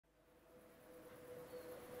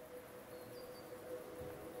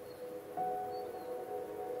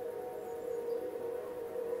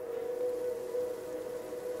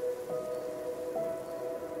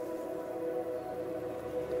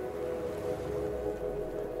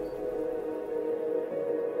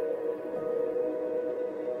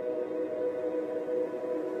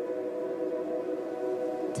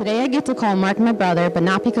Today I get to call Mark my brother, but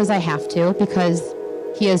not because I have to, because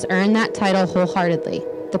he has earned that title wholeheartedly.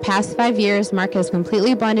 The past 5 years, Mark has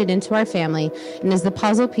completely blended into our family and is the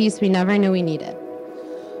puzzle piece we never knew we needed.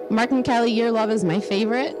 Mark and Kelly, your love is my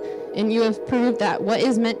favorite, and you have proved that what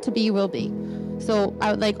is meant to be will be. So I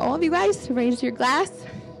would like all of you guys to raise your glass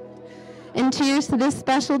and cheers to this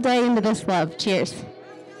special day and to this love. Cheers.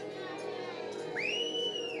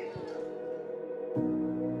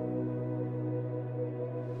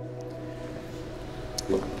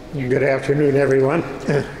 Good afternoon, everyone.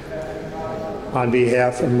 On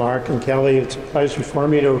behalf of Mark and Kelly, it's a pleasure for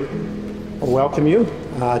me to welcome you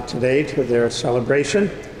today to their celebration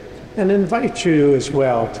and invite you as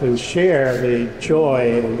well to share the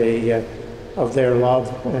joy and of their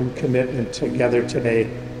love and commitment together today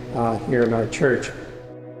here in our church.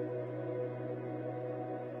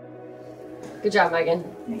 Good job, Megan.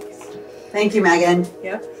 Thanks. Thank you, Megan.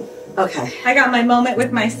 Yep. Okay. I got my moment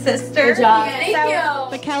with my sister. Good job. Yeah, Thank you.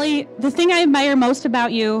 But Kelly, the thing I admire most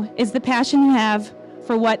about you is the passion you have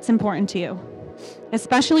for what's important to you,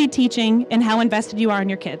 especially teaching and how invested you are in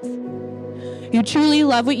your kids. You truly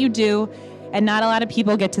love what you do, and not a lot of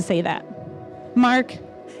people get to say that. Mark,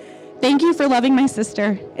 thank you for loving my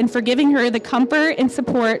sister and for giving her the comfort and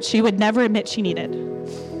support she would never admit she needed.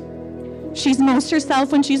 She's most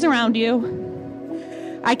herself when she's around you.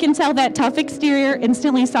 I can tell that tough exterior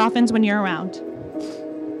instantly softens when you're around.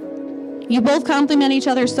 You both complement each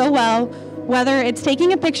other so well, whether it's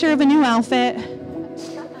taking a picture of a new outfit,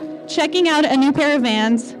 checking out a new pair of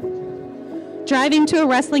Vans, driving to a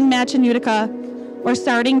wrestling match in Utica, or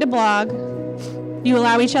starting to blog. You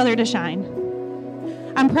allow each other to shine.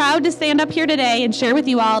 I'm proud to stand up here today and share with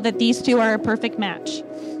you all that these two are a perfect match.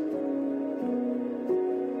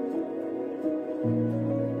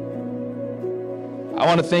 I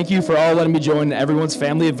want to thank you for all letting me join everyone's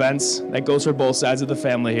family events. That goes for both sides of the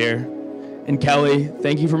family here. And Kelly,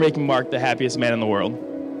 thank you for making Mark the happiest man in the world.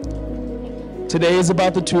 Today is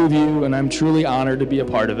about the two of you, and I'm truly honored to be a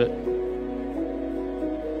part of it.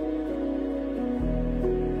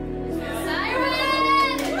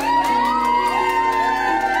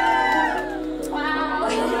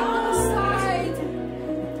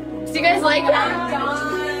 Do you guys like that?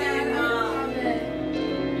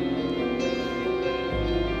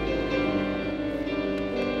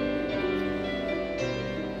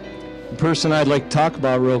 The person I'd like to talk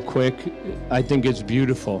about real quick, I think it's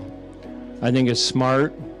beautiful. I think it's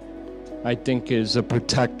smart. I think is a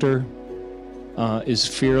protector, is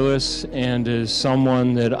fearless, and is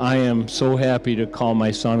someone that I am so happy to call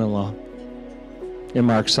my son-in-law, in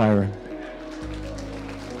Mark Siren.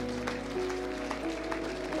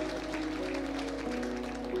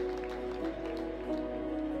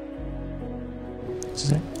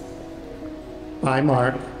 I,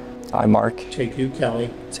 Mark, I, Mark, take you, Kelly,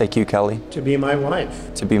 take you, Kelly, to be my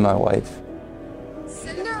wife. to be my wife.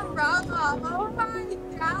 Cinderella! Oh my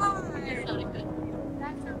God!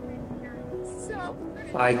 That's so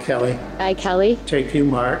pretty. I, Kelly, I, Kelly, take you,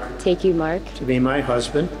 Mark, take you, Mark, to be my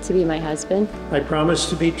husband. to be my husband. I promise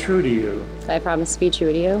to be true to you I promise to be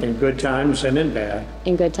true to you in good times and in bad,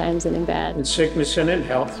 in good times and in bad. in sickness and in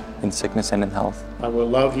health. In sickness and in health, I will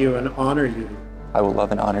love you and honor you I will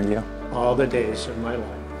love and honor you all the days of my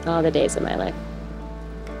life. All the days of my life.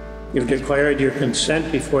 You've declared your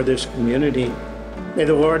consent before this community. May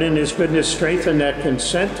the Lord in his goodness strengthen that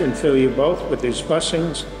consent and fill you both with his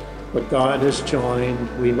blessings. What God has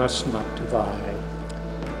joined, we must not divide.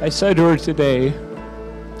 I said to her today,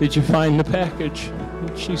 "Did you find the package?"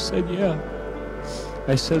 And she said, "Yeah."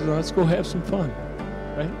 I said, "Let's go have some fun,"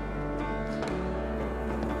 right?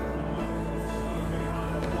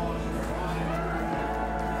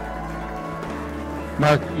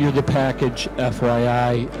 Mark, you're the package,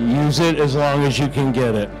 FYI. Use it as long as you can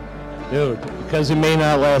get it. Dude, because it may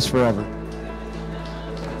not last forever.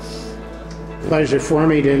 Pleasure for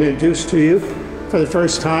me to introduce to you for the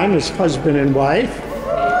first time as husband and wife,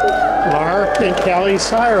 Mark and Kelly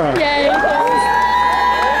Siren. Yay!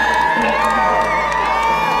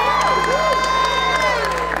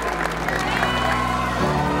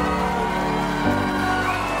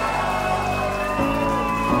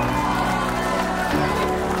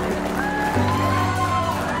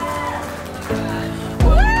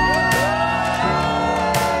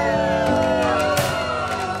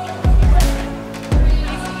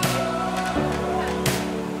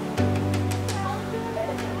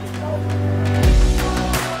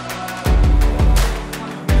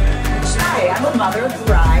 I'm a mother of the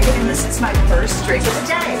bride, and this is my first drink of the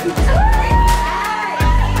day.